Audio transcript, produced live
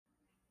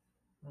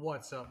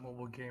What's up,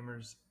 mobile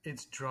gamers?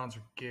 It's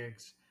Dronzer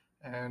Gigs,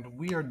 and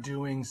we are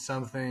doing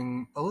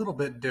something a little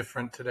bit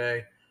different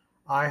today.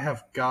 I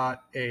have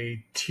got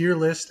a tier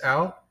list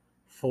out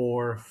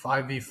for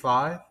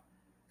 5v5,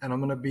 and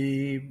I'm going to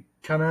be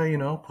kind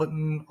of,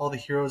 putting all the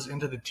heroes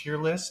into the tier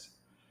list.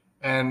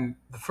 And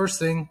the first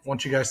thing I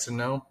want you guys to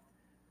know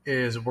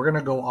is we're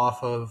going to go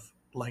off of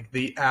like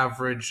the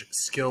average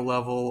skill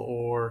level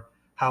or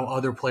how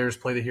other players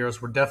play the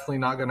heroes. We're definitely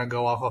not going to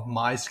go off of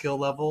my skill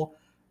level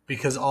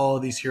because all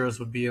of these heroes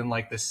would be in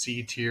like the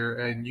C tier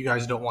and you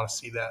guys don't want to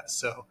see that.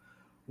 So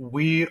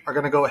we are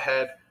going to go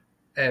ahead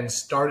and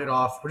start it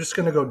off. We're just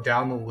going to go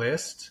down the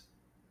list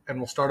and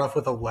we'll start off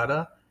with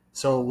Aletta.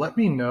 So let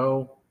me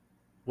know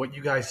what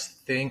you guys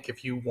think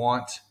if you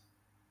want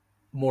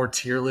more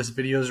tier list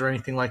videos or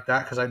anything like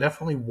that, because I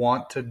definitely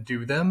want to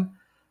do them.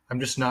 I'm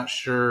just not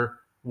sure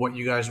what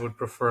you guys would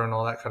prefer and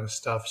all that kind of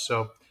stuff.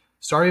 So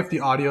sorry if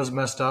the audio is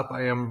messed up.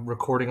 I am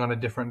recording on a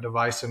different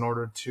device in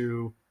order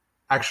to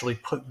actually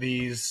put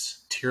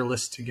these tier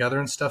lists together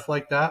and stuff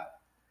like that.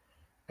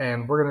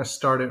 And we're going to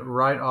start it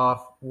right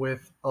off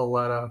with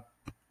Aletta.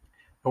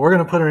 But we're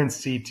going to put her in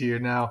C tier.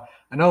 Now,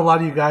 I know a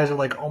lot of you guys are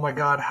like, oh my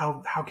God,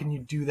 how can you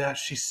do that?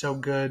 She's so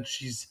good.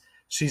 She's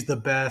the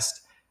best.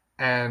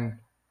 And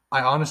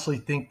I honestly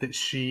think that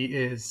she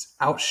is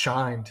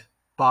outshined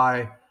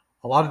by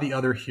a lot of the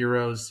other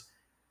heroes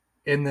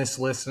in this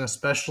list, and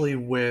especially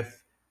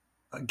with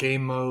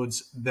game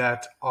modes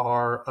that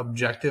are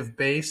objective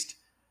based.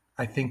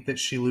 I think that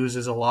she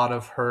loses a lot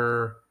of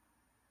her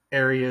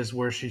areas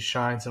where she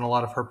shines and a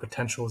lot of her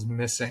potential is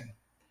missing.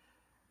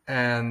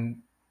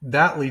 And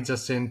that leads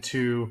us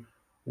into,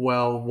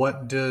 well,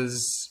 what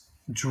does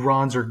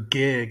Dronzer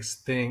Gigs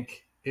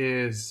think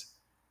is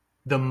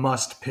the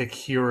must-pick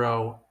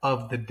hero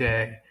of the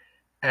day?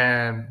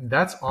 And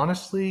that's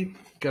honestly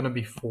going to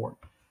be Fort.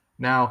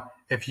 Now,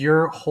 if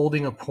you're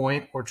holding a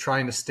point or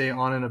trying to stay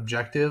on an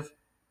objective,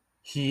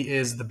 he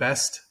is the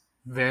best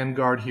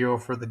Vanguard hero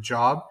for the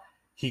job.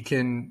 He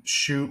can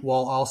shoot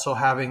while also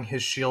having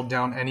his shield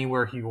down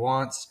anywhere he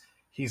wants.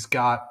 He's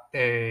got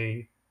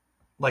a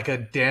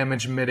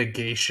damage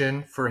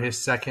mitigation for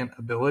his second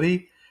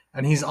ability.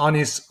 And he's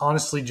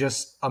honestly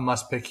just a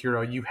must-pick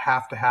hero. You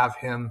have to have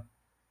him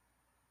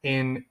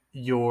in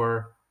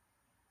your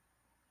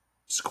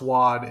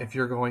squad if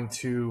you're going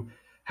to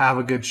have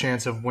a good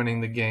chance of winning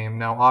the game.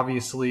 Now,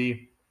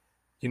 obviously,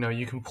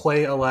 you can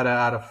play Aletta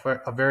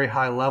at a very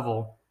high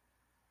level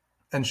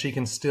and she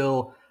can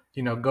still,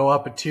 go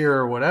up a tier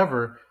or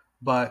whatever,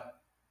 but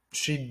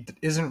she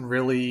isn't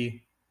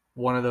really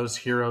one of those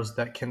heroes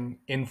that can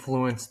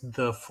influence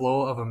the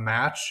flow of a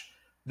match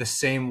the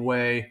same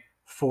way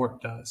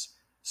Fort does.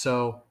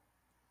 So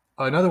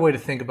another way to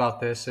think about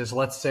this is,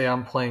 let's say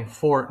I'm playing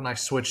Fort and I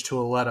switch to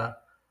Aletta.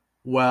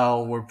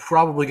 Well, we're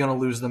probably going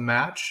to lose the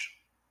match,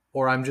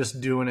 or I'm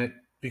just doing it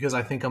because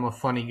I think I'm a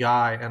funny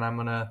guy and I'm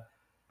going to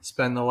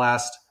spend the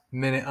last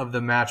minute of the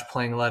match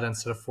playing Aletta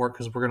instead of Fort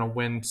because we're going to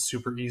win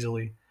super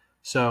easily.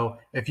 So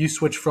if you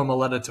switch from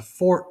Aletta to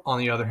Fort, on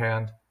the other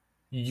hand,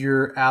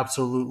 you're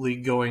absolutely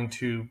going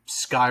to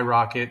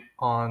skyrocket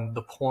on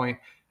the point.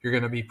 You're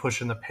going to be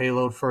pushing the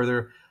payload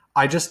further.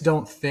 I just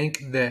don't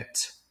think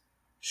that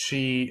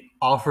she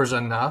offers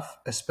enough,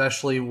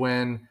 especially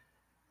when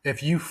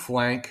if you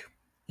flank,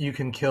 you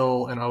can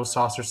kill an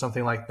Osas or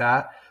something like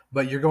that,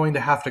 but you're going to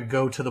have to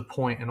go to the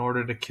point in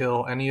order to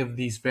kill any of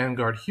these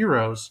Vanguard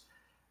heroes.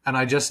 And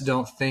I just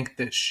don't think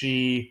that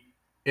she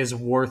is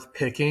worth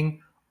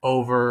picking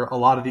over a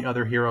lot of the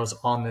other heroes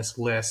on this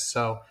list.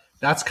 So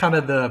that's kind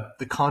of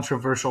the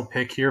controversial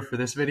pick here for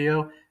this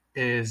video,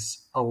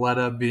 is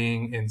Aletta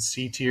being in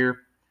C tier.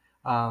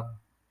 I'm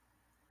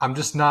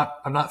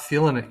not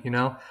feeling it,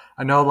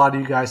 I know a lot of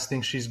you guys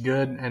think she's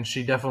good, and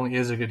she definitely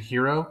is a good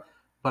hero,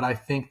 but I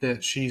think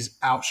that she's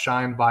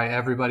outshined by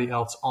everybody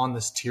else on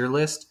this tier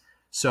list.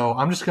 So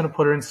I'm just going to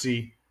put her in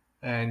C,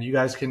 and you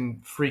guys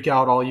can freak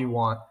out all you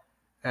want.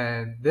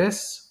 And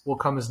this will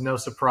come as no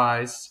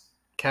surprise.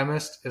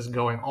 Chemist is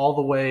going all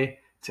the way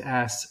to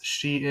S.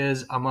 She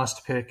is a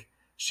must pick.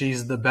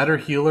 She's the better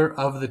healer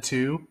of the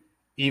two.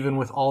 Even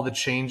with all the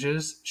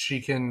changes,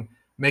 she can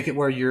make it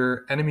where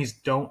your enemies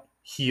don't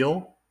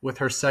heal with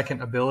her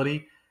second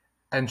ability.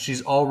 And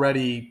she's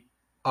already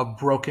a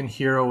broken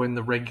hero in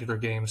the regular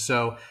game.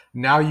 So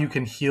now you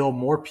can heal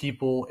more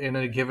people in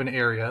a given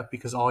area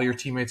because all your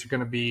teammates are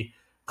going to be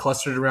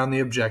clustered around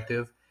the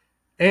objective.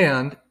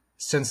 And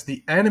since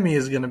the enemy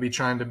is going to be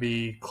trying to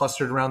be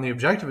clustered around the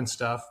objective and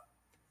stuff,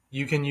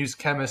 you can use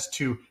Chemist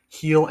to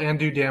heal and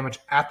do damage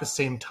at the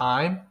same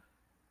time.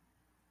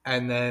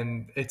 And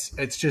then it's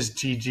just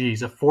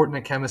GG's. A Fort and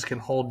a Chemist can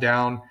hold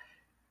down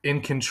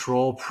in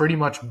control pretty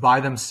much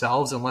by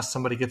themselves unless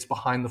somebody gets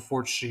behind the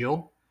Fort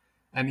shield.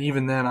 And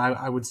even then,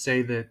 I would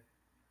say that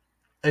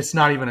it's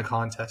not even a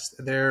contest.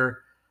 There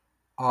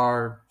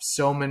are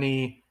so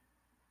many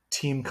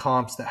team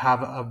comps that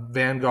have a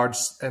Vanguard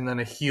and then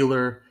a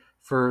healer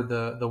for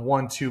the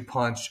 1-2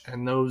 punch,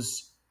 and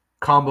those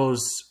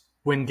combos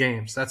win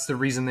games. That's the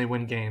reason they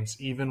win games.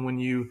 Even when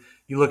you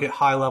look at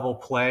high-level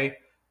play,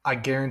 I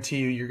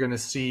guarantee you're going to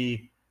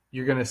see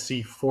you're going to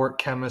see Fort,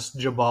 Chemist,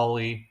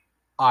 Jabali,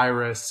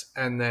 Iris,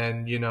 and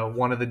then,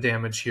 one of the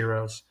damage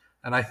heroes.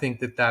 And I think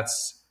that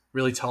that's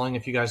really telling.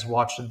 If you guys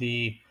watched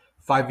the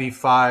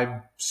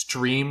 5v5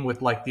 stream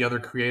with like the other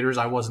creators,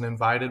 I wasn't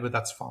invited, but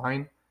that's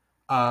fine.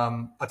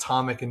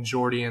 Atomic and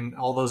Jordy and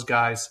all those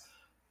guys,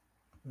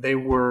 they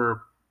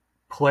were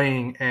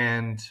playing,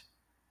 and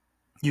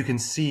you can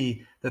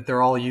see that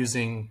they're all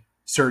using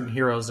certain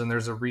heroes, and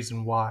there's a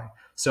reason why.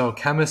 So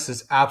Chemist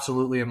is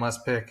absolutely a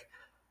must pick.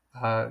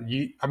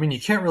 You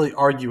can't really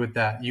argue with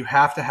that. You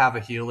have to have a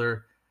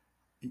healer.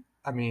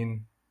 I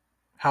mean,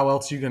 how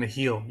else are you going to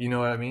heal? You know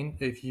what I mean?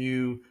 If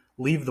you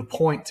leave the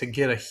point to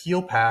get a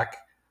heal pack,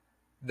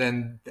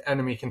 then the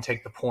enemy can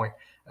take the point.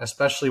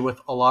 Especially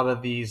with a lot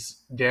of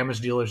these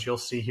damage dealers you'll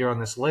see here on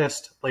this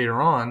list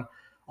later on,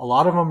 a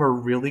lot of them are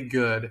really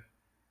good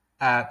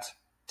at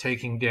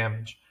taking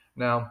damage.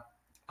 Now,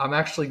 I'm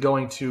actually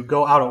going to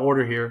go out of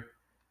order here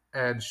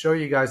and show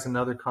you guys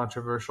another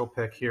controversial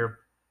pick here.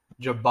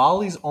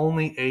 Jabali's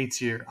only A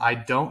tier. I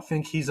don't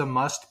think he's a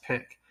must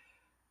pick.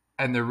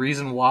 And the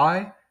reason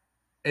why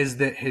is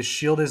that his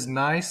shield is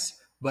nice,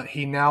 but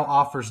he now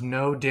offers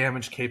no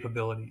damage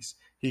capabilities.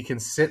 He can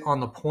sit on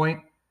the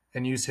point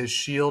and use his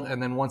shield,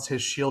 and then once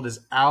his shield is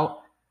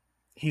out,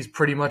 he's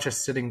pretty much a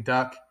sitting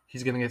duck.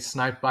 He's going to get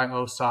sniped by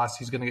Osas.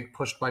 He's going to get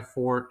pushed by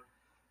Fort.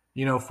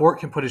 Fort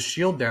can put his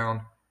shield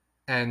down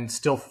and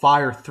still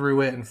fire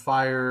through it and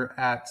fire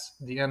at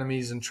the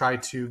enemies and try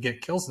to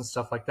get kills and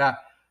stuff like that.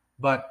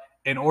 But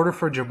in order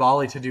for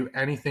Jabali to do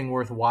anything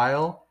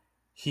worthwhile,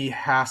 he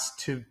has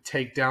to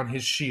take down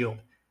his shield.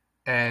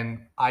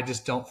 And I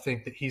just don't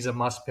think that he's a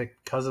must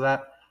pick because of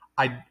that.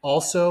 I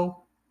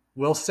also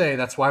will say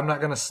that's why I'm not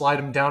going to slide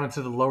him down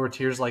into the lower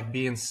tiers like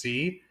B and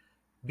C,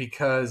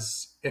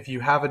 because if you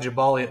have a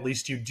Jabali, at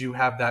least you do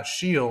have that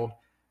shield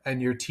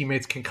and your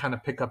teammates can kind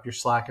of pick up your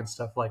slack and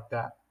stuff like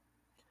that.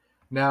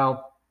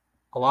 Now,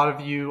 a lot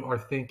of you are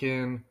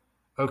thinking,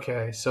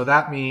 okay, so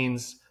that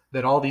means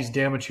that all these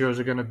damage heroes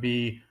are going to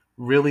be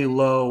really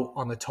low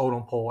on the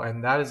totem pole,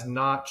 and that is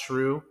not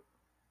true,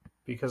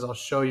 because I'll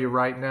show you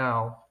right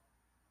now.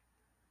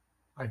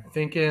 I'm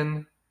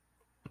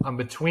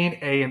between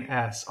A and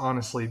S,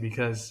 honestly,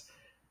 because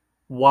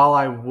while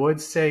I would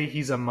say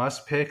he's a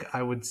must pick,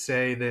 I would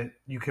say that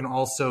you can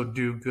also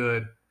do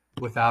good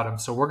without him.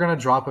 So we're going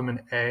to drop him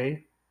in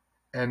A,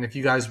 and if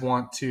you guys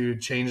want to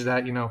change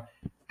that,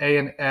 A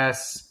and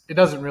S, it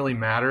doesn't really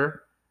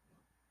matter.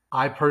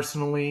 I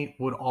personally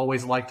would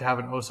always like to have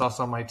an Osas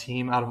on my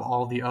team out of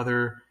all the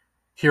other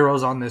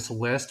heroes on this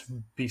list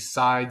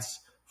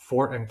besides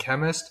Fort and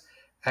Chemist,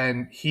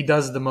 and he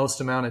does the most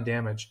amount of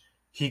damage.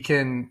 He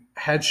can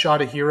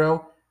headshot a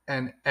hero,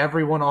 and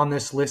everyone on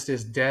this list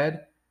is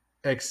dead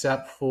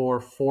except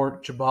for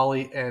Fort,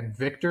 Jabali, and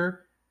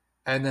Victor,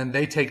 and then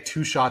they take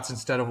 2 shots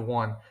instead of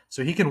 1.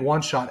 So he can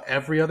one-shot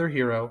every other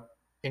hero,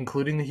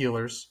 including the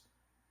healers,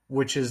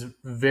 which is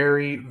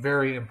very,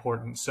 very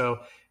important. So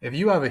if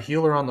you have a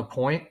healer on the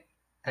point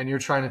and you're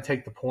trying to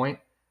take the point,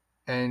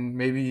 and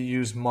maybe you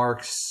use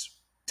Mark's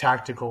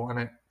tactical and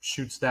it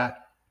shoots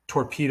that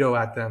torpedo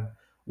at them,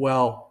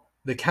 well,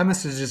 the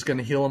Chemist is just going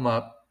to heal them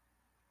up,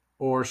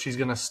 or she's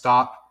going to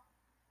stop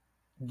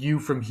you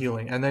from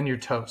healing, and then you're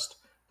toast.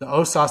 The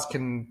Osas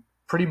can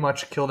pretty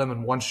much kill them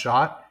in 1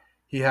 shot.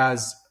 He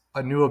has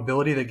a new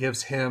ability that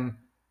gives him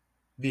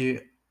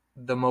the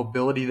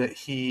mobility that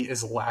he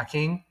is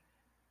lacking.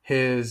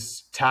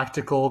 His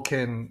tactical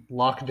can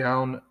lock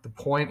down the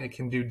point. It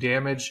can do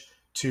damage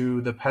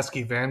to the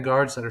pesky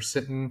vanguards that are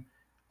sitting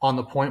on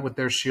the point with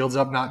their shields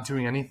up, not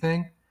doing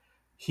anything.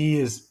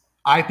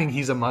 I think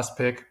he's a must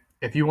pick.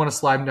 If you want to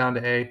slide him down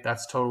to A,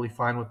 that's totally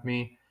fine with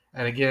me.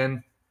 And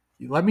again,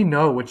 let me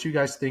know what you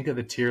guys think of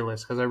the tier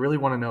list, because I really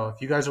want to know.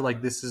 If you guys are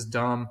like, this is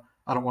dumb,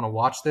 I don't want to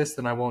watch this,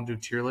 then I won't do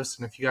tier lists.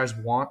 And if you guys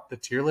want the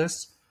tier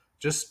list,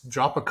 just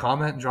drop a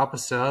comment, drop a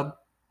sub,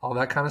 all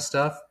that kind of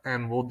stuff,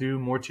 and we'll do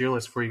more tier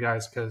lists for you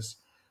guys, because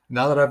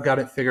now that I've got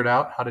it figured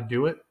out how to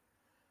do it,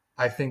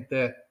 I think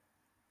that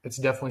it's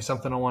definitely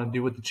something I want to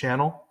do with the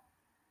channel.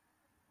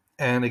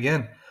 And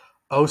again,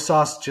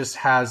 Osas just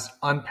has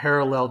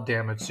unparalleled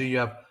damage. So you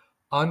have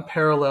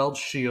unparalleled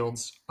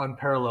shields,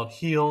 unparalleled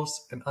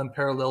heals, and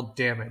unparalleled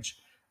damage.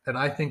 And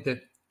I think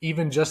that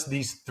even just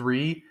these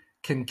 3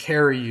 can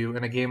carry you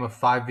in a game of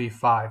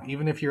 5v5.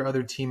 Even if your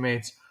other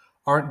teammates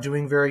aren't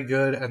doing very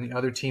good and the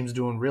other team's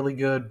doing really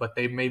good, but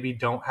they maybe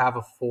don't have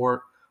a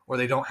Fort or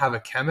they don't have a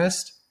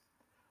Chemist.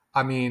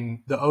 I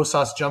mean, the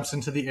Osas jumps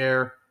into the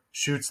air,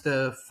 shoots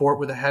the Fort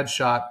with a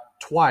headshot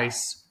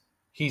twice,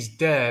 he's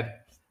dead,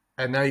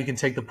 and now you can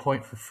take the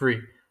point for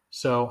free.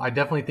 So I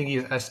definitely think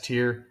he's S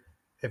tier.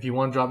 If you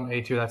want to drop him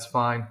A tier, that's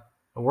fine.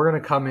 And we're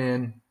going to come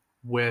in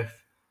with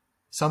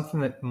something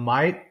that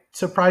might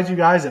surprise you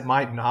guys. It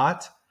might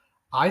not.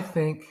 I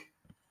think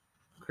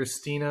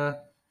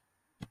Christina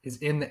is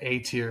in the A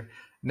tier.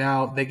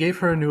 Now, they gave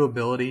her a new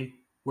ability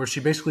where she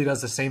basically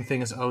does the same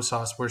thing as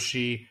Osas, where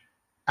she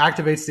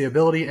activates the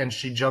ability and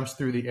she jumps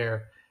through the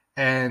air.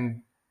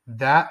 And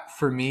that,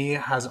 for me,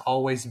 has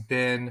always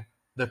been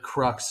the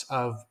crux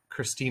of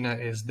Christina,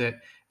 is that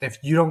if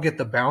you don't get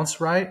the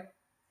bounce right,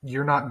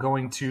 you're not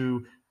going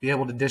to be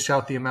able to dish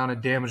out the amount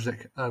of damage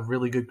that a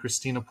really good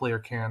Christina player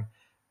can.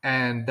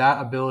 And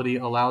that ability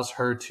allows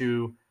her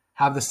to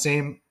have the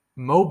same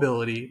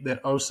mobility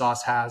that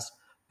Osas has,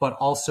 but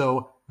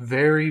also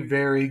very,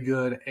 very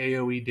good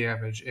AoE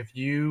damage. If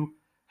you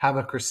have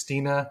a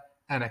Christina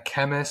and a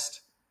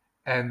Chemist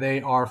and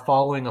they are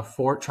following a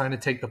fort trying to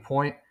take the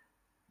point,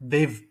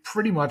 they've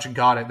pretty much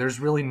got it. There's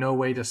really no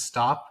way to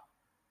stop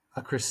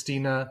a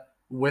Christina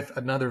with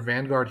another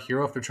Vanguard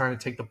hero if they're trying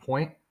to take the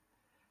point,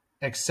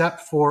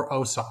 except for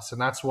Osas. And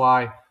that's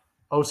why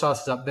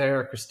Osas is up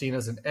there.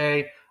 Christina's an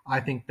A. I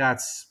think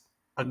that's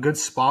a good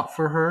spot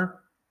for her.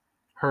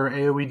 Her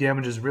AoE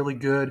damage is really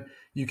good.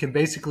 You can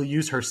basically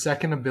use her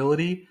second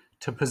ability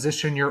to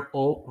position your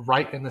ult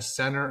right in the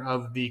center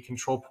of the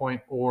control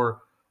point or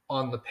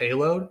on the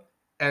payload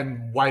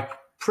and wipe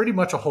pretty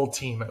much a whole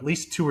team. At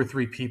least 2 or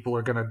 3 people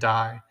are going to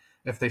die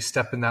if they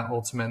step in that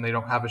ultimate and they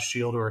don't have a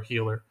shield or a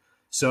healer.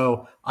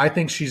 So I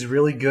think she's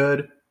really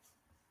good.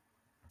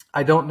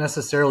 I don't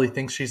necessarily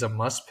think she's a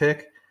must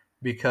pick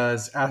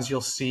because, as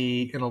you'll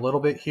see in a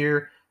little bit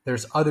here,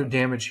 there's other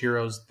damage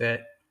heroes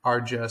that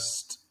are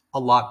just a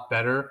lot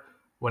better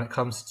when it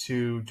comes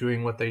to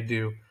doing what they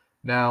do.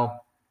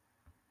 Now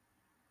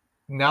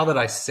that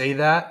I say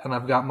that, and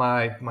I've got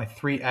my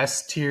 3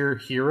 S tier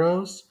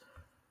heroes,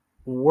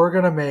 we're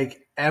going to make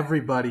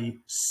everybody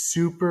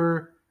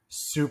super,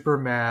 super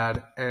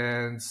mad,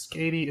 and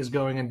Skady is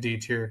going in D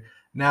tier.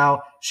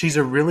 Now, she's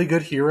a really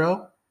good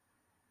hero.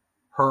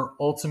 Her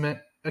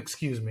ultimate,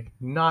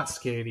 not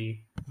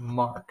Skady,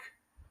 Mark.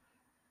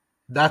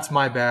 That's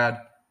my bad.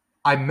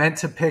 I meant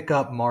to pick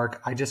up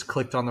Mark. I just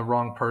clicked on the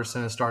wrong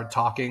person and started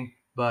talking.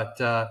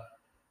 But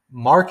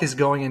Mark is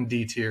going in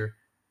D tier.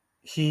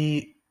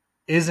 He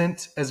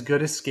isn't as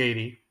good as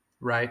Skady,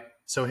 right?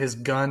 So his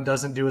gun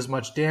doesn't do as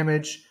much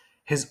damage.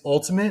 His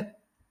ultimate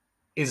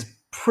is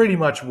pretty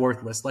much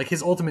worthless. Like,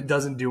 his ultimate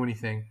doesn't do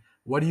anything.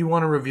 What do you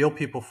want to reveal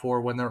people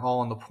for when they're all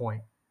on the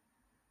point?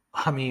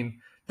 I mean,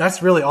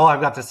 that's really all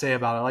I've got to say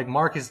about it. Like,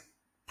 Mark is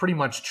pretty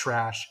much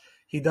trash.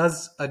 He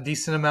does a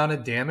decent amount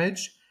of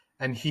damage,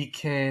 and he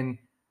can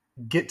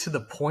get to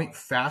the point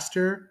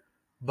faster,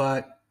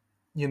 but,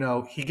 you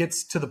know, he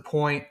gets to the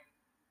point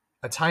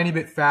a tiny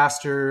bit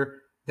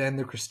faster than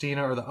the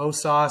Christina or the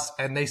Osas,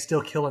 and they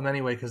still kill him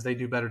anyway because they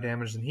do better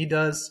damage than he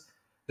does.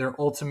 Their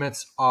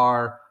ultimates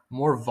are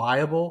more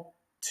viable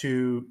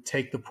to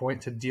take the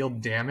point to deal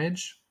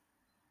damage,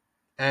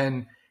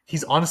 and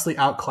he's honestly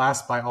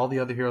outclassed by all the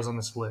other heroes on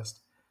this list.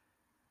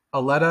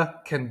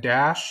 Aletta can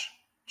dash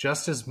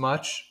just as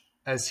much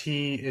as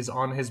he is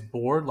on his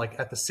board, like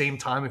at the same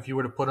time. If you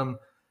were to put them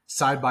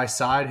side by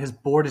side, his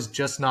board is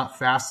just not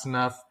fast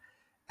enough,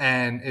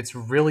 and it's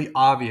really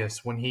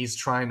obvious when he's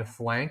trying to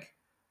flank,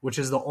 which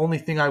is the only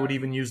thing I would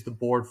even use the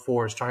board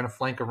for, is trying to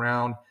flank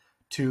around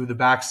to the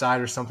backside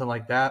or something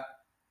like that.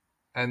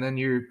 And then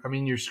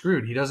you're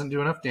screwed. He doesn't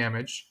do enough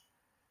damage.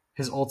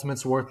 His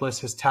ultimate's worthless.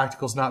 His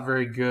tactical's not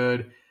very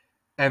good.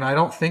 And I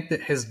don't think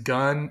that his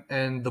gun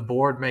and the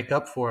board make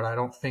up for it. I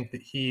don't think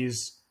that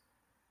he's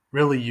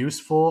really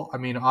useful. I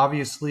mean,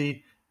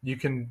 obviously, you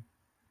can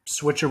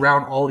switch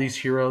around all these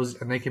heroes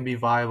and they can be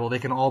viable. They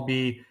can all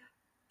be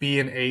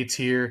an A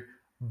tier.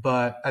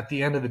 But at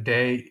the end of the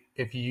day,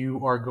 if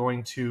you are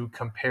going to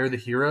compare the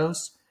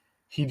heroes,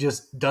 he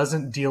just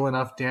doesn't deal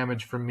enough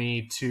damage for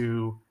me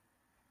to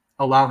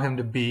allow him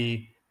to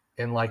be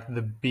in like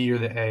the B or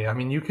the A. I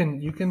mean, you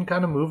can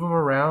kind of move him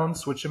around,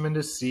 switch him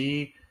into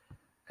C,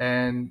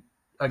 and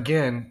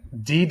again,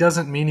 D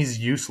doesn't mean he's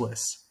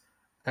useless.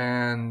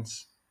 And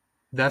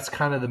that's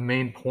kind of the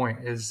main point,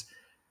 is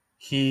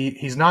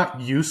he's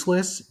not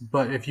useless,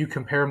 but if you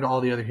compare him to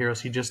all the other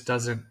heroes, he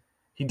doesn't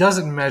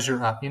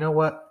measure up. You know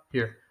what?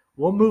 Here,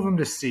 we'll move him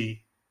to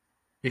C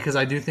because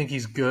I do think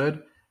he's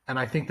good, and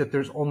I think that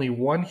there's only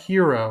one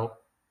hero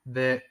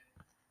that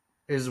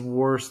is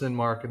worse than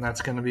Mark, and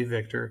that's going to be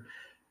Victor.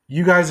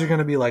 You guys are going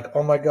to be like,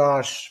 oh my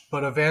gosh,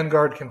 but a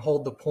Vanguard can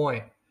hold the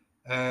point.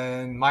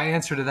 And my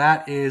answer to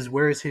that is,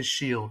 where is his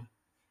shield?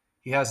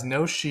 He has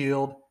no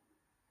shield,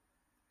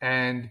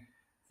 and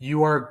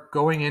you are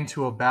going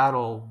into a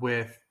battle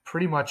with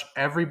pretty much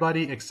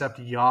everybody except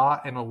Ya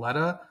and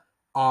Aletta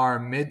are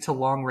mid to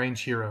long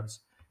range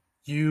heroes.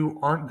 You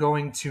aren't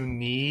going to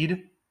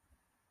need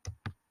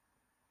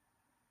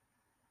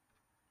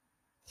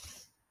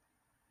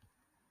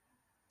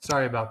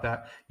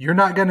You're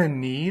not going to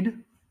need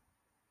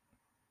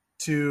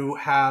to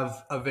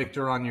have a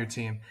Victor on your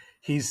team.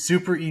 He's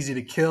super easy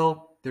to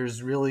kill.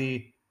 There's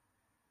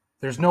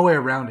no way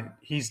around it.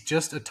 He's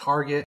just a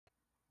target.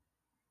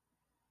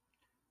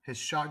 His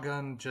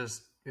shotgun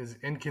just is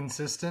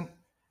inconsistent,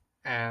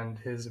 and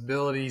his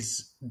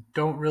abilities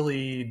don't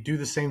really do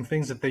the same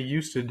things that they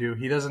used to do.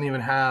 He doesn't even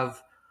have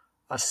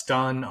a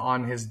stun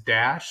on his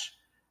dash.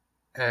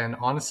 And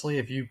honestly,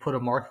 if you put a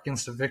Mark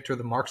against a Victor,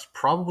 the Mark's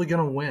probably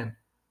going to win.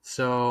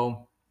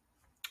 So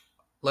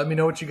let me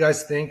know what you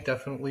guys think.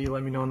 Definitely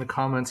let me know in the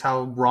comments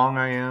how wrong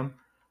I am.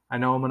 I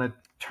know I'm going to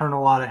turn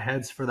a lot of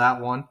heads for that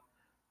one.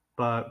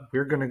 but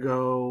we're going to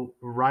go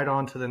right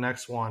on to the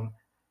next one.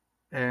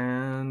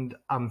 And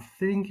I'm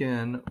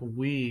thinking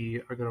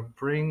we are going to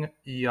bring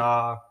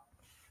Ya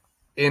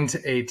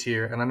into A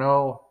tier. And I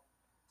know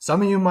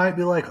some of you might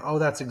be like, oh,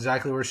 that's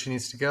exactly where she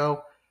needs to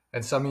go.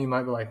 And some of you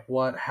might be like,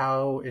 what?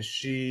 How is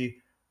she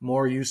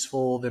more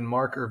useful than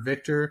Mark or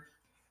Victor?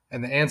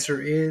 And the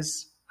answer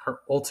is her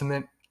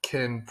ultimate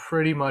can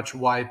pretty much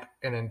wipe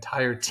an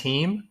entire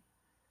team.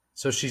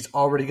 So she's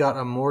already got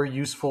a more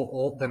useful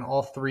ult than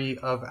all three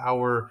of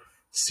our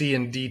C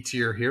and D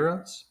tier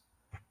heroes.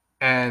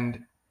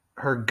 And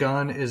her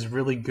gun is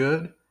really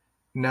good.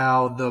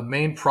 Now, the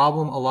main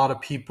problem a lot of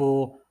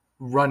people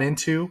run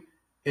into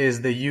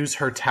is they use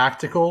her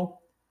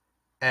tactical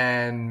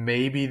and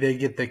maybe they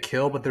get the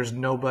kill, but there's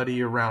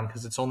nobody around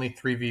because it's only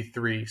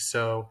 3v3.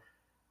 So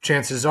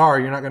chances are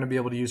you're not going to be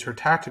able to use her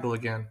tactical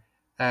again.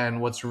 And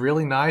what's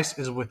really nice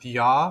is with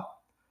Ya,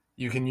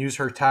 you can use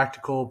her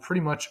tactical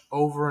pretty much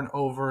over and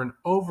over and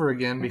over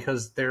again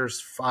because there's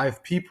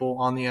 5 people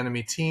on the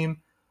enemy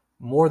team.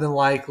 More than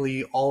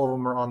likely, all of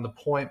them are on the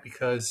point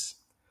because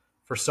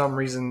for some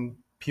reason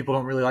people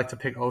don't really like to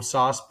pick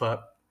Osas,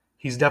 but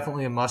he's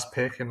definitely a must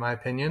pick in my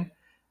opinion.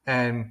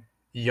 And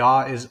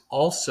Ya is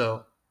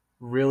also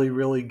really,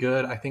 really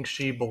good. I think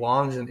she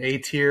belongs in A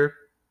tier.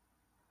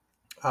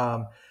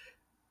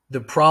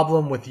 The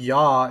problem with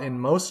Ya in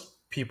most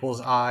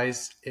people's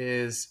eyes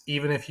is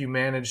even if you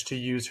manage to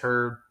use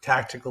her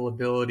tactical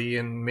ability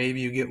and maybe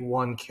you get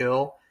one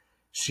kill,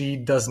 she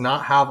does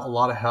not have a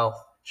lot of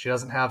health. She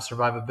doesn't have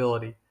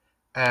survivability.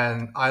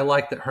 And I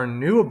like that her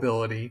new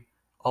ability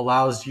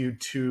allows you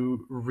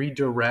to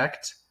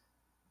redirect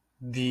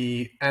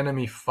the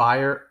enemy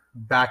fire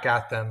back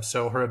at them.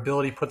 So her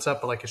ability puts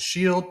up like a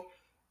shield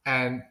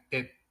and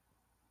it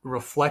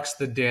reflects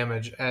the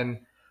damage.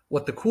 And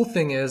what the cool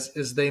thing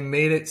is they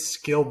made it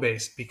skill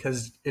based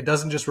because it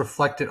doesn't just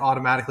reflect it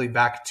automatically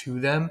back to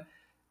them.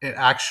 It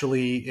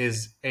actually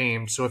is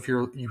aimed. So if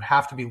you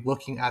have to be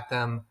looking at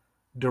them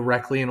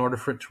directly in order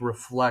for it to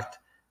reflect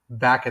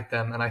back at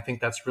them. And I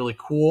think that's really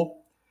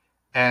cool.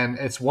 And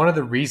it's one of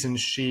the reasons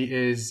she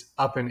is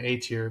up in A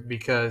tier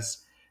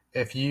because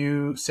if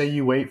you say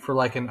you wait for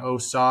like an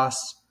Osas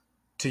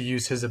to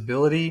use his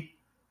ability,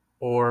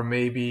 or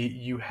maybe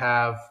you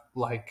have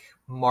like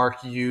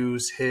Mark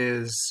use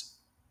his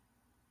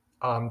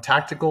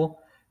tactical,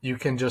 you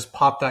can just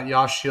pop that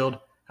Ya shield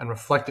and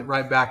reflect it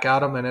right back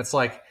at him. And it's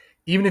like,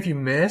 even if you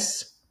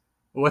miss,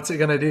 what's it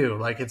gonna do?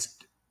 Like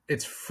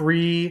it's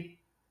free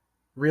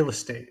real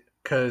estate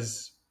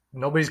because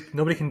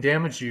nobody can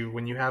damage you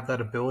when you have that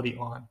ability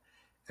on,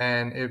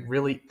 and it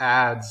really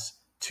adds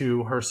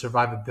to her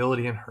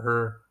survivability and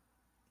her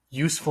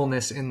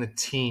usefulness in the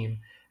team.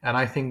 And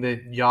I think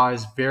that Ya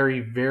is very,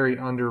 very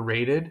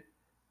underrated.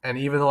 And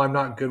even though I'm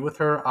not good with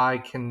her, I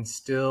can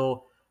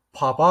still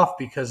pop off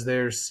because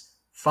there's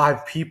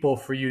 5 people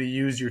for you to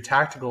use your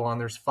tactical on.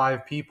 There's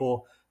 5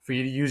 people for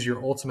you to use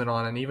your ultimate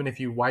on. And even if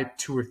you wipe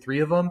 2 or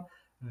 3 of them,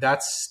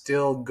 that's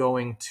still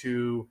going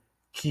to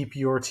keep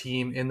your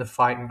team in the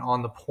fight and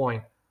on the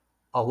point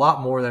a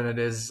lot more than it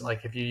is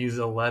like if you use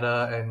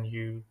Aletta and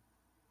you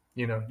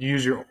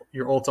use your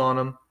ult on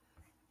them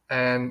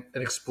and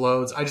it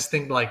explodes. I just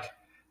think like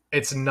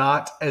it's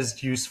not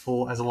as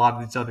useful as a lot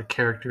of these other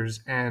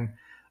characters, and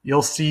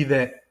you'll see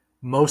that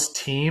most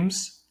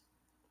teams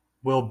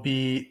will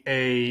be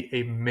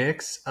a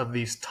mix of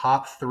these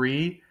top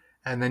 3,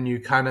 and then you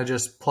kind of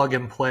just plug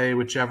and play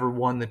whichever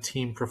one the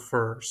team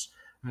prefers.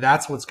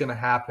 That's what's going to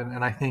happen,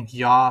 and I think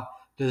Ya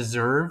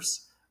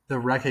deserves the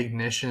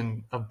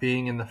recognition of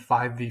being in the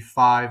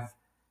 5v5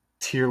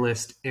 tier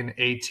list in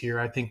A tier.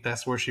 I think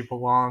that's where she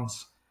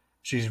belongs.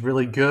 She's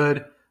really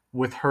good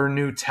with her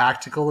new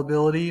tactical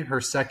ability, her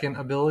second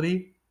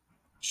ability.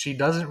 She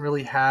doesn't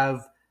really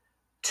have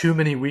too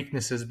many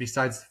weaknesses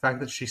besides the fact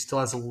that she still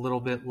has a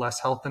little bit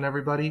less health than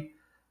everybody.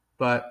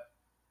 But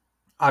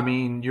I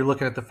mean, you're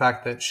looking at the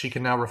fact that she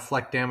can now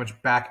reflect damage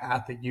back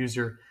at the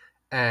user,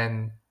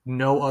 and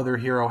no other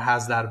hero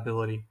has that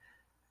ability.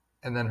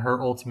 And then her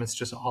ultimate's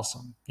just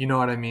awesome. You know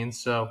what I mean?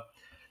 So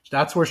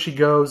that's where she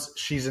goes.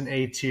 She's an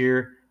A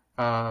tier.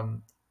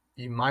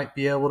 You might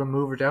be able to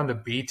move her down to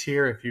B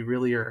tier if you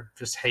really are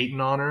just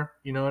hating on her.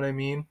 You know what I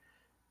mean?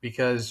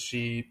 Because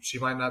she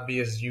might not be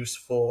as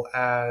useful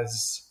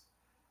as,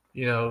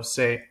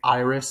 say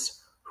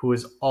Iris, who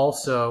is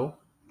also,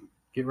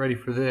 get ready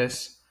for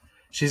this,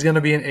 she's going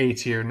to be an A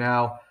tier.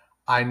 Now,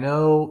 I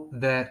know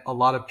that a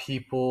lot of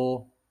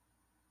people,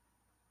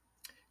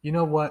 you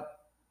know what?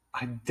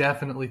 I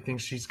definitely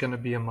think she's going to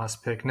be a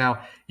must pick.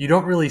 Now, you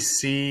don't really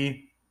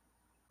see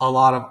a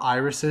lot of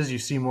Irises. You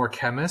see more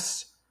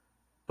chemists.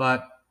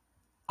 But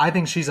I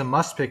think she's a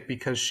must pick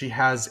because she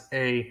has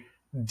a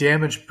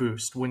damage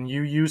boost. When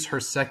you use her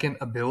second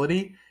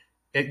ability,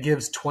 it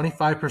gives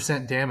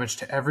 25% damage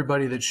to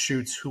everybody that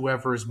shoots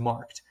whoever is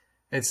marked.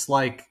 It's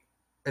like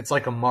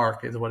a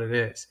mark is what it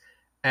is.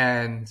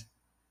 And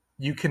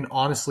you can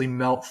honestly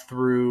melt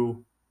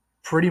through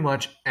pretty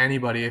much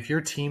anybody. If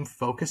your team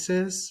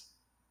focuses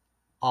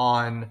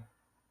on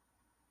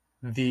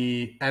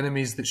the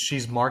enemies that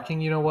she's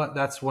marking, you know what?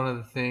 That's one of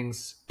the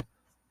things.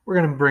 We're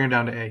going to bring her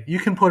down to A. You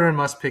can put her in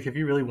must pick if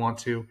you really want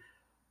to,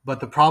 but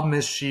the problem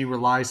is she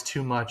relies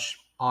too much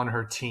on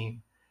her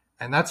team.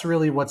 And that's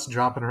really what's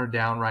dropping her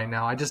down right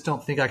now. I just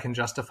don't think I can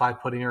justify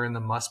putting her in the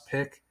must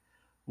pick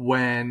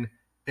when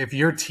if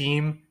your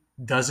team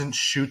doesn't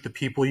shoot the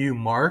people you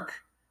mark,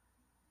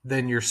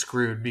 then you're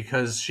screwed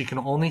because she can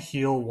only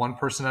heal one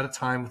person at a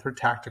time with her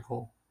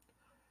tactical.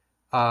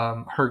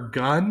 Her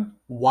gun,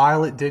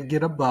 while it did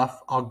get a buff,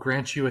 I'll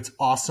grant you it's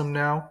awesome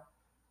now.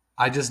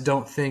 I just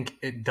don't think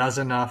it does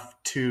enough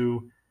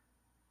to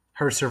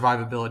her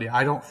survivability.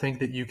 I don't think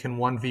that you can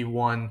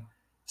 1v1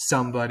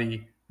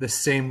 somebody the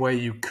same way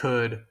you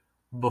could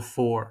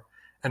before.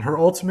 And her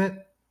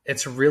ultimate,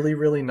 it's really,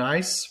 really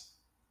nice.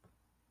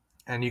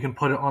 And you can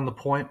put it on the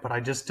point, but I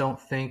just don't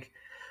think.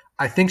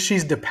 I think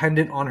she's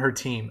dependent on her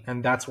team,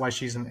 and that's why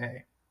she's an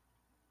A.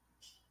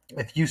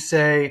 If you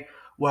say,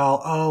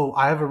 well, oh,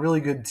 I have a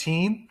really good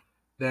team,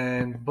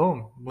 then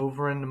boom, move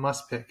her into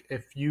must pick.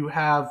 If you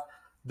have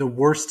the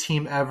worst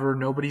team ever,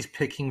 nobody's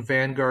picking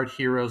Vanguard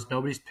heroes,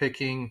 nobody's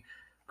picking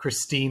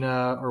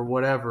Christina or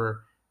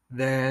whatever,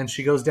 then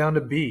she goes down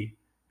to B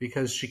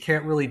because she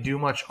can't really do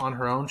much on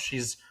her own.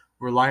 She's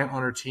reliant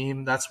on her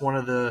team. That's one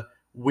of the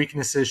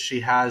weaknesses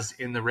she has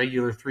in the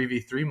regular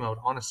 3v3 mode,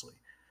 honestly.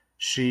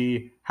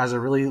 She has a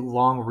really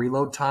long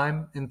reload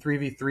time in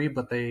 3v3,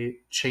 but they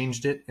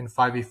changed it in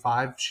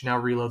 5v5. She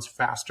now reloads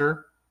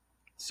faster.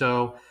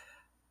 So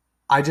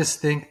I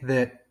just think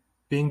that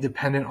being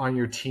dependent on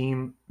your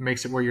team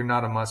makes it where you're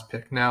not a must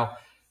pick. Now,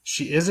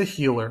 she is a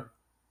healer,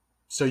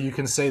 so you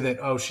can say that,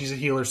 oh, she's a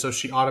healer, so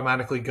she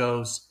automatically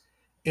goes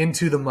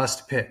into the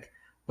must pick.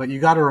 But you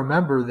got to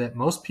remember that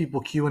most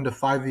people queue into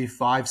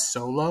 5v5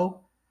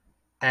 solo,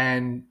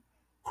 and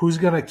who's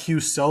going to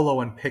queue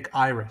solo and pick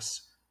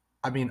Iris?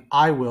 I mean,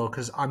 I will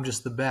because I'm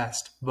just the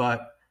best,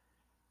 but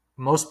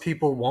most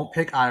people won't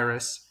pick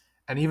Iris,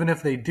 and even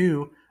if they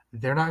do,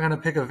 they're not going to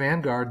pick a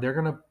Vanguard. They're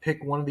going to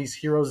pick one of these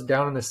heroes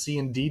down in the C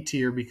and D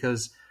tier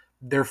because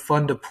they're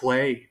fun to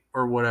play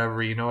or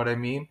whatever, you know what I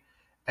mean?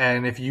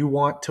 And if you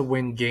want to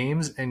win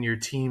games and your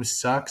team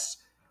sucks,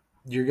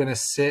 you're going to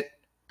sit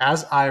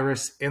as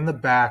Iris in the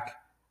back.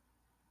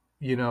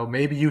 You know,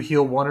 maybe you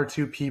heal one or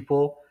two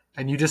people,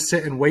 and you just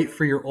sit and wait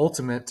for your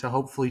ultimate to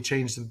hopefully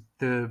change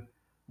the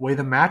way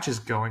the match is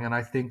going. And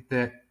I think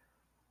that,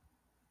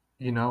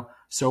 you know,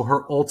 so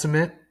her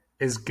ultimate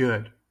is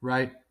good,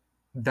 right?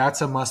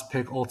 That's a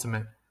must-pick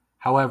ultimate.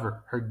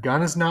 However, her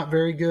gun is not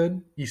very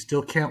good. You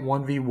still can't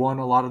 1v1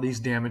 a lot of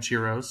these damage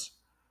heroes.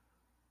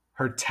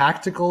 Her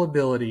tactical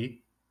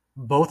ability,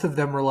 both of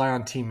them rely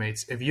on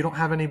teammates. If you don't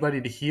have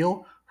anybody to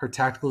heal, her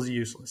tactical is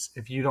useless.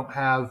 If you don't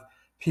have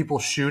people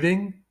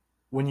shooting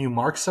when you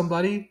mark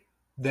somebody,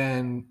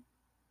 then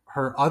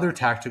her other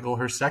tactical,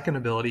 her second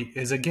ability,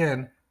 is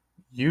again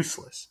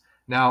useless.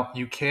 Now,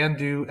 you can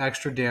do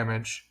extra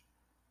damage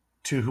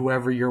to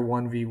whoever you're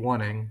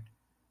 1v1ing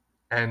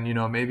and, you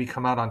know, maybe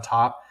come out on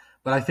top.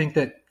 But I think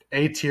that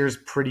A tier is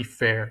pretty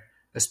fair,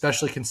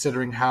 especially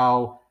considering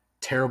how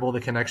terrible the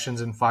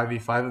connections in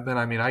 5v5 have been.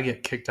 I mean, I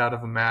get kicked out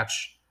of a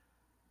match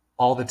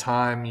all the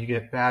time. You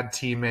get bad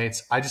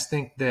teammates. I just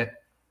think that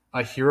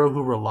a hero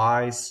who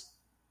relies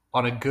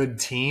on a good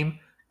team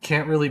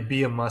can't really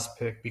be a must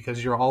pick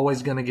because you're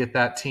always going to get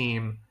that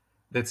team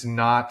that's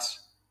not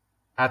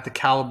at the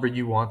caliber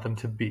you want them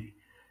to be.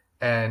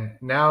 And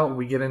now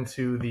we get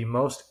into the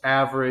most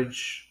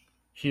average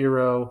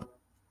hero,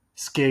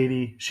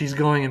 Skady. She's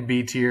going in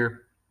B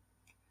tier.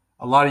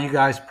 A lot of you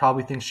guys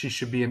probably think she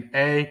should be an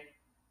A.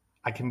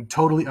 I can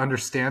totally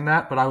understand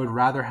that, but I would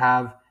rather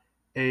have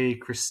a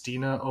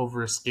Christina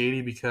over a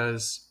Skady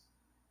because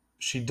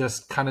she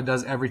just kind of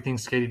does everything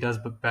Skady does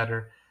but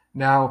better.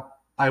 Now,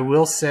 I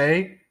will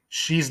say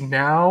she's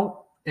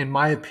now, in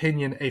my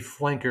opinion, a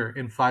flanker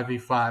in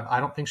 5v5. I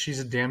don't think she's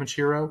a damage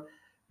hero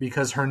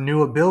because her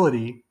new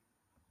ability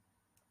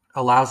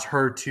allows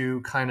her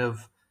to kind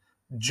of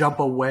jump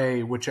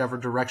away whichever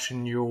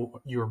direction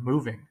you're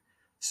moving.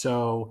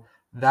 So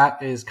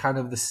that is kind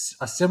of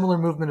a similar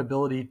movement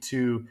ability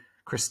to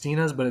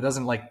Christina's, but it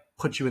doesn't like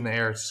put you in the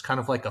air. It's kind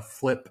of like a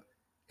flip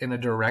in a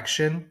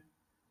direction.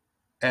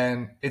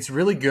 And it's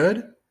really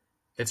good.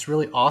 It's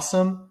really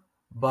awesome,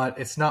 but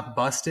it's not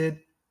busted.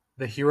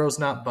 The hero's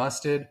not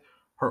busted.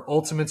 Her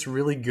ultimate's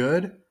really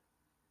good,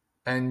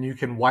 and you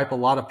can wipe a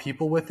lot of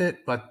people with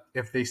it, but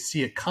if they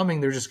see it coming,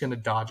 they're just going to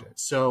dodge it.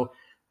 So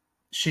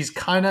she's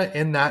kind of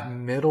in that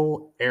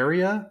middle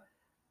area,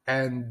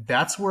 and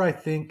that's where I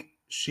think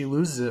she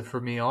loses it for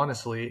me,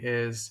 honestly,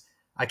 is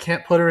I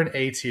can't put her in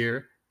A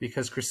tier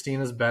because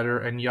Christina's better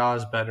and Ya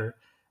is better.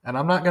 And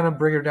I'm not going to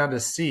bring her down to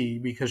C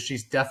because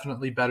she's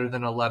definitely better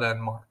than Aletta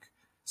and Mark.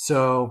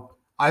 So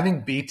I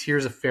think B tier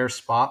is a fair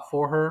spot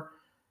for her.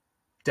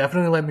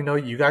 Definitely let me know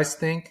what you guys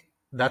think.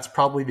 That's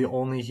probably the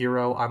only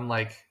hero I'm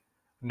like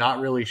not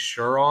really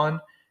sure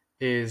on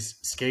is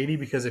Skady,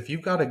 because if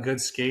you've got a good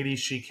Skady,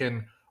 she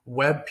can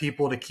web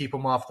people to keep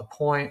them off the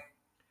point.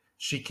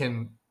 She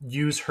can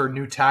use her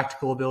new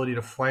tactical ability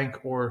to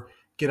flank or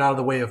get out of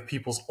the way of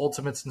people's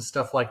ultimates and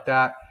stuff like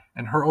that.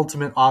 And her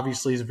ultimate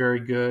obviously is very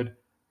good.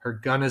 Her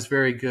gun is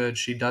very good.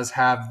 She does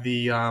have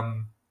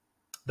the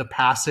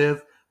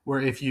passive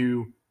where if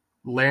you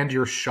land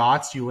your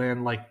shots, you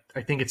land like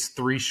I think it's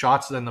 3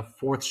 shots, then the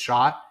 4th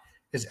shot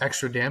is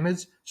extra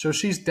damage. So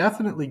she's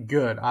definitely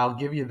good. I'll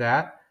give you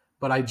that.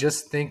 But I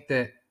just think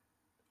that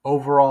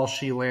overall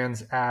she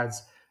lands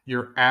as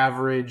your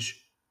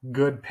average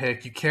good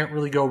pick. You can't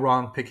really go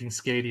wrong picking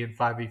Skady in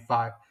 5v5.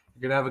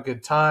 You're gonna have a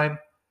good time,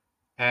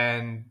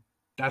 and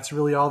that's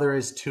really all there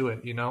is to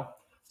it, you know?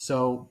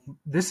 So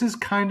this is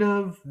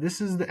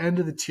the end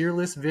of the tier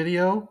list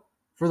video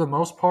for the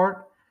most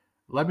part.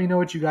 Let me know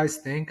what you guys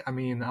think. I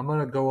mean, I'm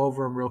gonna go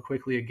over them real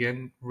quickly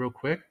again, real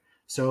quick.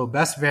 So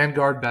best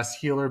Vanguard, best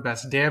healer,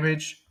 best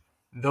damage.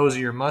 Those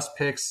are your must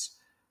picks.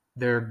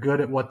 They're good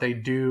at what they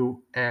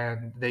do,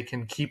 and they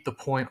can keep the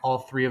point, all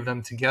 3 of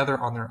them together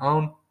on their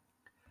own.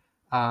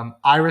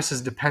 Iris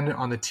is dependent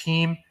on the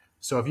team.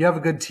 So if you have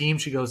a good team,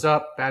 she goes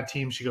up. Bad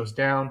team, she goes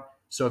down.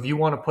 So if you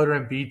want to put her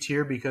in B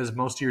tier because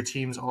most of your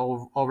teams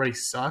already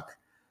suck,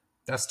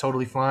 that's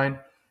totally fine.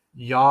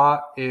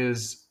 Yaw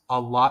is a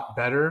lot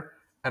better,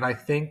 and I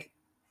think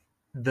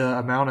the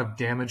amount of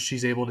damage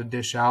she's able to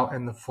dish out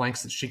and the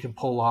flanks that she can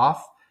pull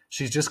off,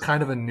 she's just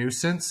kind of a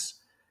nuisance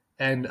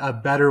and a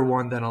better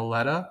one than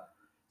Aletta.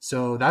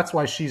 So that's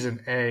why she's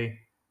an A,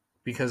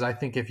 because I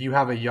think if you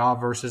have a Yaw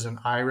versus an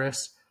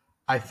Iris,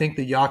 I think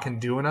the Yaw can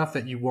do enough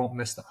that you won't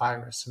miss the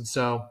Iris. And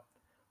so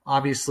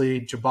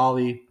obviously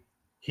Jabali,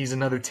 he's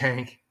another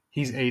tank.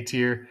 He's A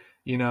tier.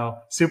 You know,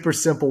 super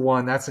simple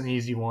one. That's an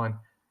easy one.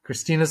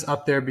 Christina's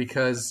up there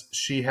because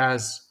she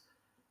has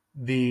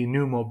the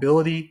new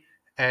mobility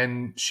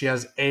and she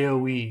has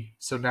AoE.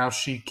 So now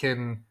she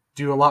can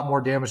do a lot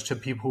more damage to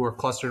people who are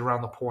clustered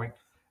around the point.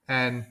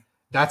 And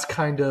that's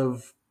kind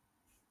of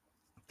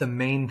the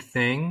main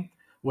thing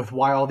with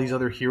why all these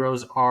other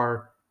heroes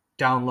are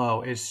down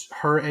low is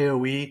her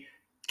AoE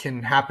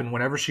can happen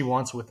whenever she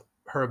wants with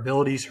her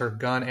abilities, her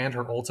gun, and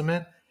her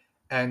ultimate.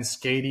 And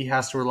Skady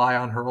has to rely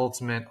on her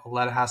ultimate.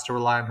 Aletta has to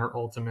rely on her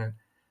ultimate.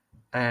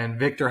 And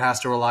Victor has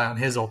to rely on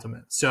his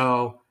ultimate.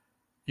 So,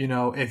 you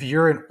know, if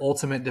you're an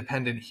ultimate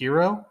dependent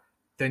hero,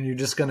 then you're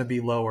just going to be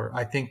lower.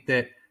 I think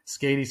that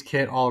Skady's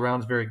kit all around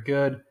is very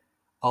good.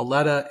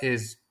 Aletta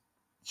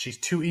she's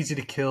too easy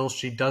to kill.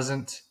 She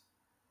doesn't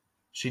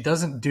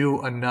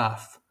do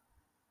enough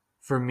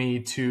for me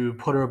to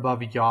put her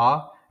above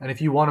Yaw. And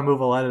if you want to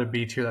move Aletta to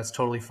B tier, that's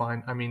totally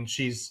fine. I mean,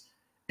 she's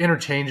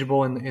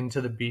interchangeable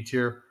into the B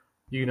tier.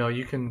 You know,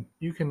 you can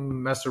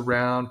mess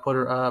around, put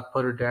her up,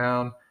 put her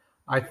down.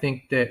 I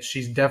think that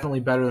she's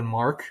definitely better than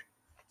Mark.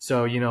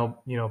 So,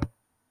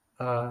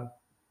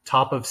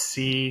 top of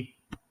C,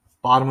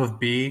 bottom of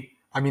B.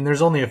 I mean,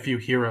 there's only a few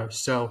heroes.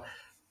 So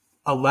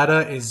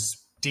Aletta is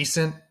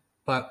decent,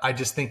 but I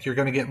just think you're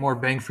going to get more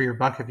bang for your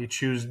buck if you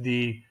choose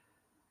the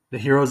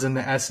heroes in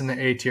the S and the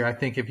A tier. I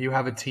think if you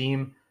have a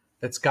team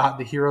that's got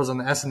the heroes on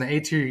the S and the A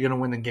tier, you're going to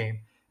win the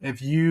game.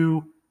 If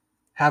you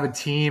have a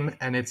team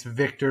and it's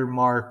Victor,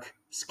 Mark,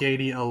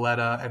 Skady,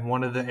 Aletta, and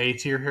one of the A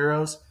tier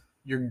heroes,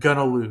 you're going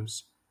to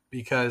lose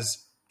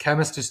because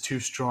Chemist is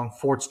too strong,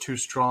 Fort's too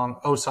strong,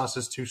 Osas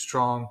is too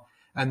strong,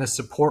 and the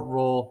support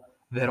role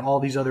that all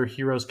these other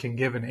heroes can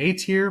give an A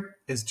tier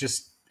is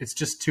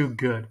just too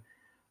good.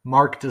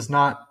 Mark does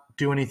not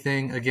do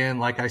anything. Again,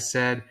 like I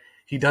said,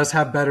 he does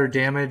have better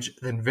damage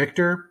than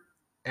Victor,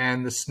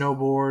 and the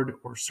snowboard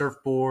or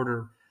surfboard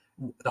or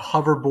the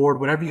hoverboard,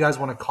 whatever you guys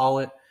want to call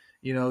it,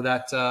 you know,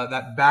 that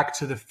Back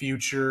to the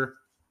Future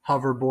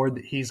hoverboard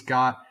that he's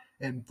got,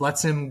 it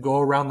lets him go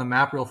around the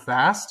map real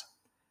fast,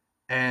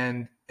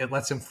 and it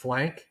lets him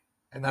flank,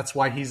 and that's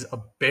why he's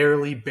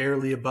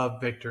barely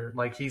above Victor.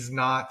 Like he's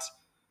not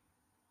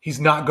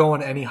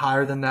going any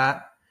higher than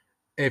that.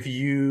 If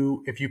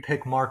you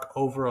pick Mark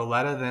over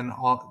Aletta, then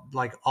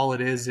all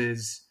it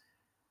is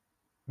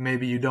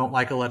maybe you don't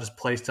like Aletta's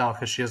playstyle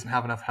because she doesn't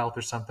have enough health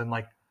or something.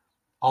 Like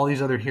all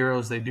these other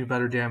heroes, they do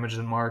better damage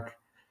than Mark.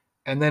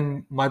 And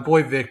then my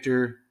boy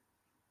Victor,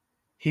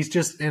 he's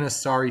just in a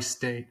sorry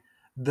state.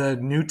 The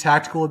new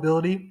tactical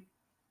ability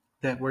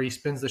where he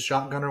spins the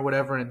shotgun or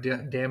whatever and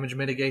it damage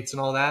mitigates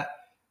and all that,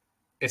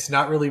 it's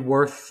not really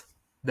worth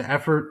the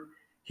effort.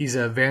 He's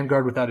a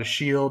Vanguard without a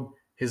shield.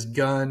 His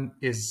gun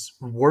is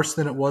worse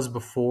than it was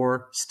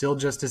before, still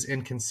just as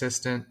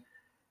inconsistent.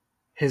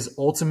 His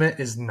ultimate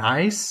is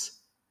nice,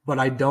 but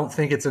I don't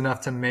think it's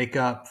enough to make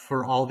up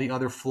for all the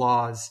other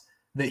flaws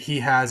that he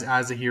has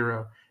as a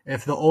hero.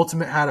 If the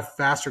ultimate had a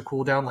faster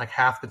cooldown, like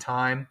half the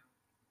time,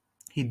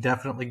 he'd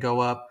definitely go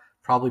up,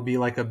 probably be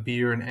like a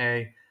B or an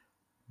A.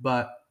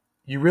 But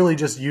you really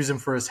just use him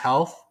for his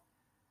health.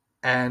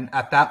 And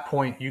at that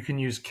point, you can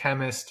use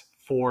Chemist,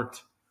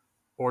 Fort,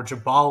 or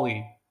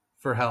Jabali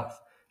for health.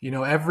 You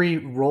know, every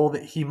role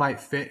that he might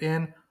fit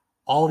in,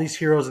 all these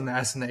heroes in the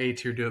S and the A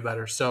tier do it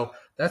better. So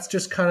that's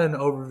just kind of an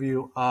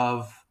overview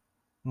of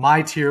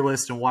my tier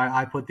list and why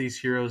I put these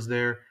heroes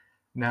there.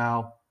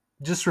 Now,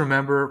 just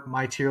remember,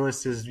 my tier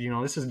list is,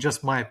 this is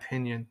just my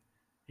opinion.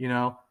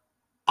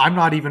 I'm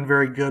not even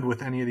very good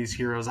with any of these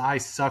heroes. I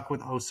suck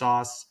with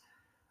Osas.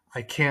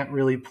 I can't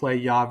really play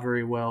Ya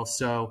very well.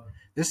 So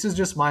this is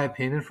just my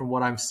opinion from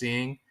what I'm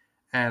seeing.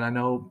 And I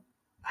know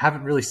I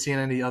haven't really seen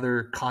any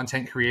other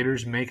content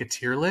creators make a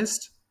tier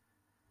list.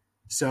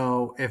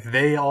 So if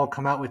they all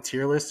come out with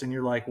tier lists and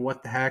you're like,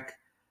 what the heck?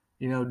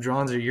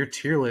 Dronzer, your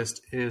tier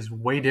list is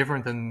way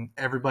different than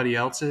everybody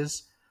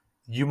else's.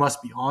 You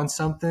must be on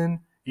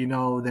something,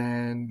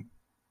 then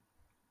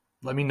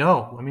let me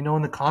know. Let me know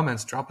in the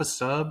comments. Drop a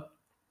sub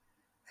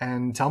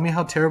and tell me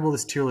how terrible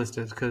this tier list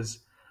is, because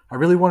I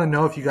really want to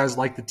know if you guys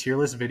like the tier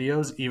list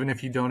videos, even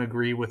if you don't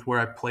agree with where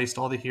I placed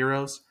all the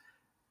heroes.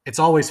 It's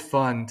always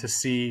fun to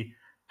see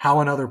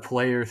how another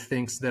player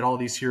thinks that all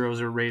these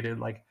heroes are rated.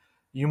 Like,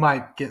 you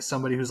might get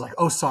somebody who's like,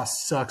 Osas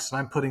sucks, and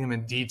I'm putting him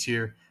in D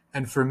tier.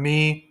 And for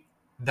me,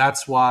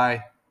 that's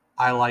why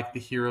I like the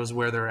heroes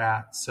where they're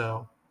at.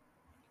 So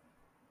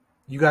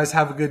you guys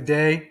have a good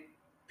day.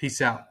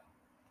 Peace out.